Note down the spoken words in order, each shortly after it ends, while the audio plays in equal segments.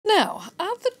Now,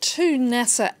 are the two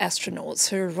NASA astronauts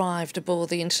who arrived aboard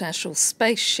the International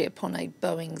Spaceship on a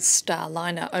Boeing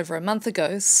Starliner over a month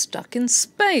ago stuck in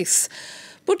space?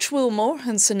 Butch Wilmore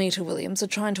and Sunita Williams are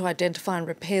trying to identify and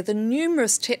repair the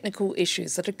numerous technical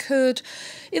issues that occurred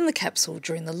in the capsule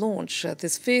during the launch.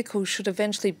 This vehicle should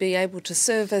eventually be able to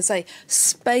serve as a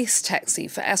space taxi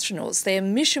for astronauts. Their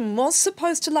mission was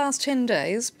supposed to last 10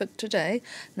 days, but today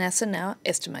NASA now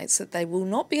estimates that they will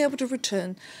not be able to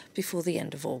return before the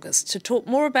end of August. To talk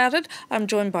more about it, I'm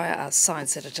joined by our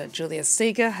science editor, Julia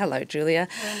Seeger. Hello, Julia.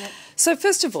 Hello. So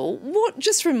first of all,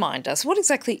 just remind us, what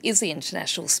exactly is the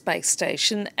International Space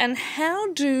Station and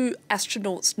how do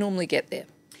astronauts normally get there?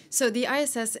 So the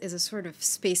ISS is a sort of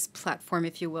space platform,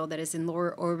 if you will, that is in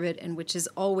lower orbit and which is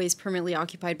always permanently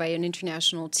occupied by an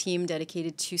international team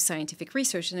dedicated to scientific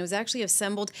research. And it was actually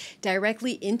assembled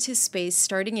directly into space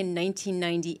starting in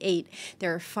 1998.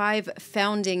 There are 5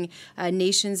 founding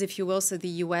nations, if you will, so the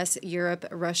US, Europe,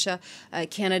 Russia,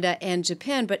 Canada, and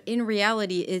Japan. But in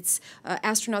reality, it's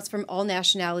astronauts from all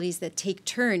nationalities that take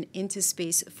turn into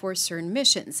space for certain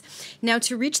missions. Now,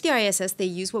 to reach the ISS, they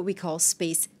use what we call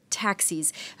space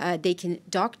taxis. They can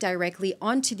dock directly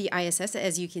onto the ISS,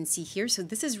 as you can see here. So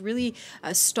this is really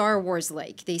Star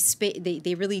Wars-like.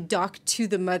 They really dock to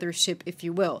the mothership, if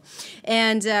you will.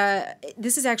 And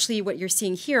this is actually what you're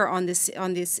seeing here on this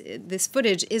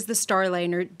footage is the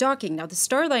Starliner docking. Now, the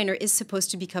Starliner is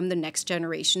supposed to become the next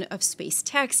generation of space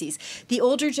taxis. The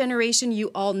older generation,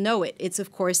 you all know it. It's,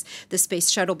 of course, the space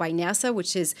shuttle by NASA,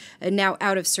 which is now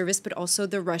out of service, but also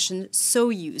the Russian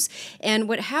Soyuz. And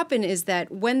what happened is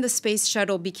that when the space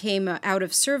shuttle became out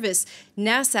of service,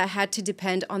 NASA had to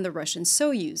depend on the Russian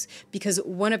Soyuz because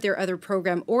one of their other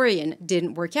program, Orion,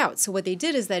 didn't work out. So what they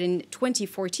did is that in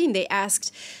 2014, they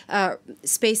asked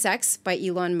SpaceX by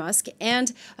Elon Musk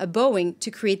and Boeing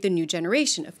to create the new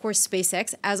generation. Of course,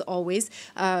 SpaceX, as always,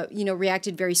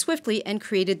 reacted very swiftly and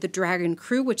created the Dragon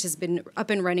crew, which has been up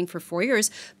and running for 4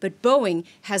 years. But Boeing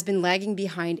has been lagging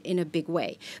behind in a big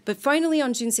way. But finally,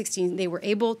 on June 16, they were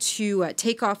able to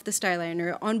take off the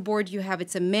Starliner. On board, you have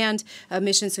it's a manned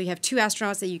mission, so you have 2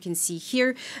 astronauts that you can see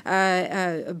here,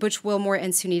 Butch Wilmore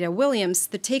and Sunita Williams.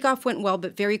 The takeoff went well,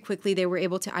 but very quickly they were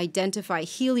able to identify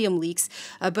helium leaks,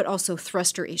 but also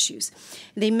thruster issues.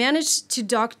 They managed to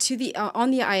dock to the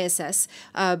on the ISS,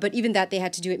 but even that they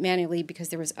had to do it manually because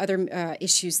there was other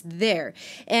issues there.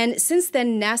 And since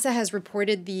then, NASA has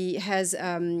reported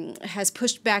has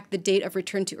pushed back the date of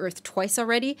return to Earth twice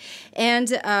already, and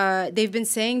they've been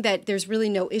saying that there's really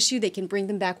no issue. They can bring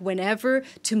them back whenever,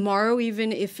 tomorrow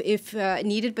even if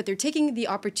needed, but they're taking the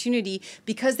opportunity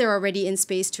because they're already in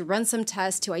space to run some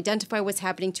tests, to identify what's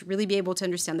happening, to really be able to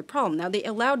understand the problem. Now, they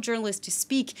allowed journalists to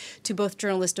speak to both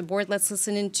journalists aboard. Let's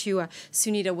listen in to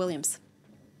Sunita Williams.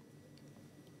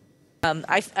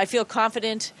 I feel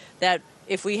confident that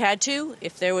if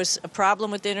there was a problem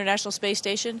with the International Space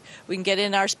Station, we can get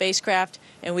in our spacecraft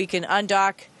and we can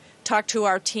undock, talk to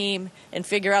our team, and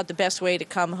figure out the best way to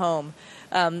come home.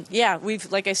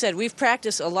 Like I said, we've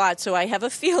practiced a lot, so I have a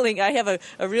feeling, I have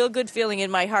a real good feeling in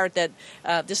my heart that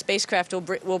the spacecraft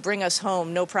will bring us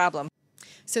home, no problem.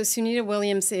 So Sunita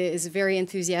Williams is very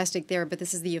enthusiastic there, but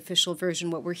this is the official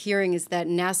version. What we're hearing is that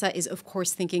NASA is, of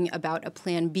course, thinking about a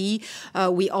plan B.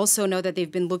 We also know that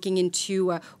they've been looking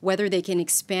into whether they can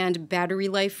expand battery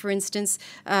life, for instance.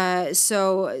 Yeah,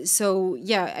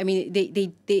 I mean,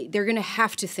 they're going to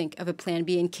have to think of a plan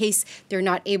B in case they're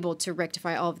not able to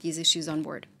rectify all of these issues on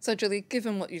board. So, Julie,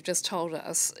 given what you've just told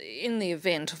us, in the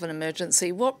event of an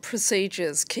emergency, what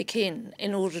procedures kick in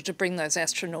order to bring those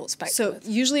astronauts back to Earth? So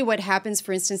usually what happens,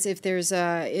 for instance, if there's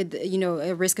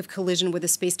a risk of collision with a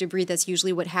space debris, that's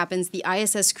usually what happens. The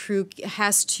ISS crew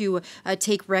has to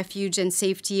take refuge and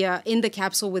safety in the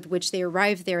capsule with which they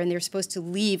arrive there, and they're supposed to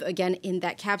leave again in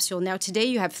that capsule. Now, today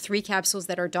you have 3 capsules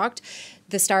that are docked.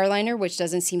 The Starliner, which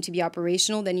doesn't seem to be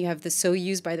operational. Then you have the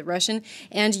Soyuz by the Russian,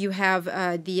 and you have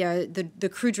the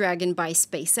Crew Dragon by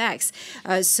SpaceX.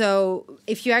 So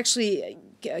if you actually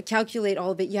calculate all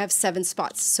of it, you have 7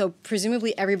 spots. So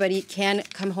presumably everybody can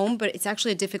come home, but it's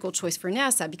actually a difficult choice for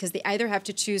NASA because they either have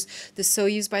to choose the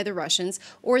Soyuz by the Russians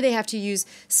or they have to use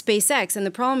SpaceX. And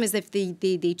the problem is that if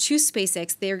they choose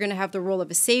SpaceX, they're going to have the role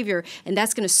of a savior, and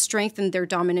that's going to strengthen their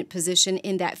dominant position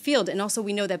in that field. And also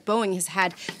we know that Boeing has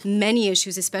had many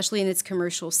issues, especially in its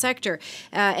commercial sector.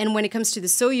 And when it comes to the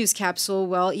Soyuz capsule,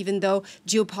 well, even though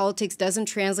geopolitics doesn't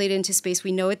translate into space,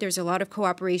 we know it, there's a lot of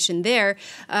cooperation there.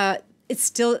 It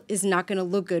still is not going to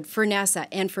look good for NASA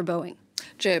and for Boeing.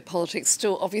 Geopolitics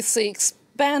still obviously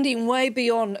expanding way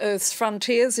beyond Earth's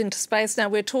frontiers into space. Now,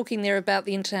 we're talking there about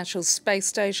the International Space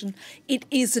Station. It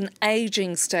is an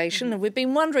ageing station, and we've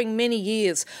been wondering many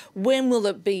years, when will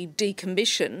it be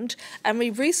decommissioned? And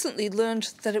we recently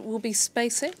learned that it will be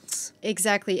SpaceX.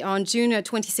 Exactly. On June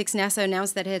 26, NASA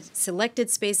announced that it had selected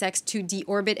SpaceX to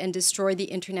deorbit and destroy the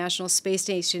International Space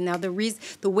Station. Now, the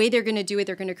way they're going to do it,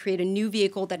 they're going to create a new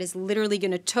vehicle that is literally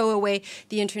going to tow away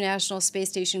the International Space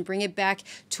Station, bring it back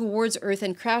towards Earth,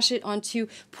 and crash it onto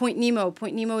Point Nemo.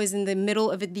 Point Nemo is in the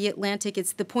middle of the Atlantic.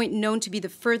 It's the point known to be the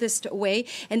furthest away.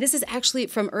 And this is actually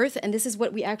from Earth, and this is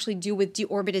what we actually do with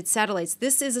deorbited satellites.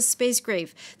 This is a space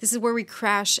grave. This is where we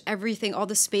crash everything, all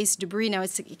the space debris. Now,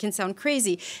 it can sound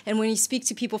crazy. And when you speak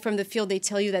to people from the field, they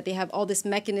tell you that they have all this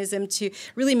mechanism to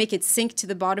really make it sink to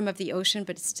the bottom of the ocean,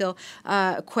 but it's still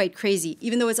quite crazy.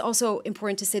 Even though it's also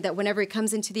important to say that whenever it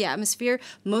comes into the atmosphere,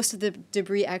 most of the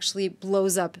debris actually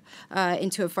blows up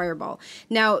into a fireball.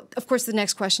 Now, of course, the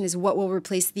next question is what will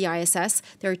replace the ISS?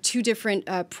 There are two different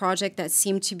projects that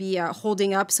seem to be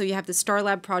holding up. So you have the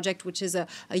Starlab project, which is a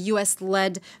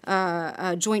U.S.-led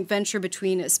joint venture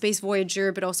between Space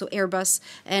Voyager, but also Airbus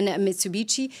and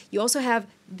Mitsubishi. You also have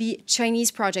the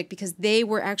Chinese project, because they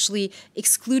were actually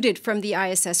excluded from the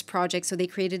ISS project, so they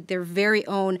created their very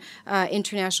own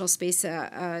International Space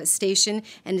Station,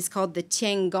 and it's called the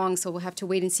Tiangong, so we'll have to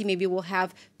wait and see. Maybe we'll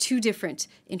have two different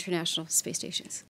International Space Stations.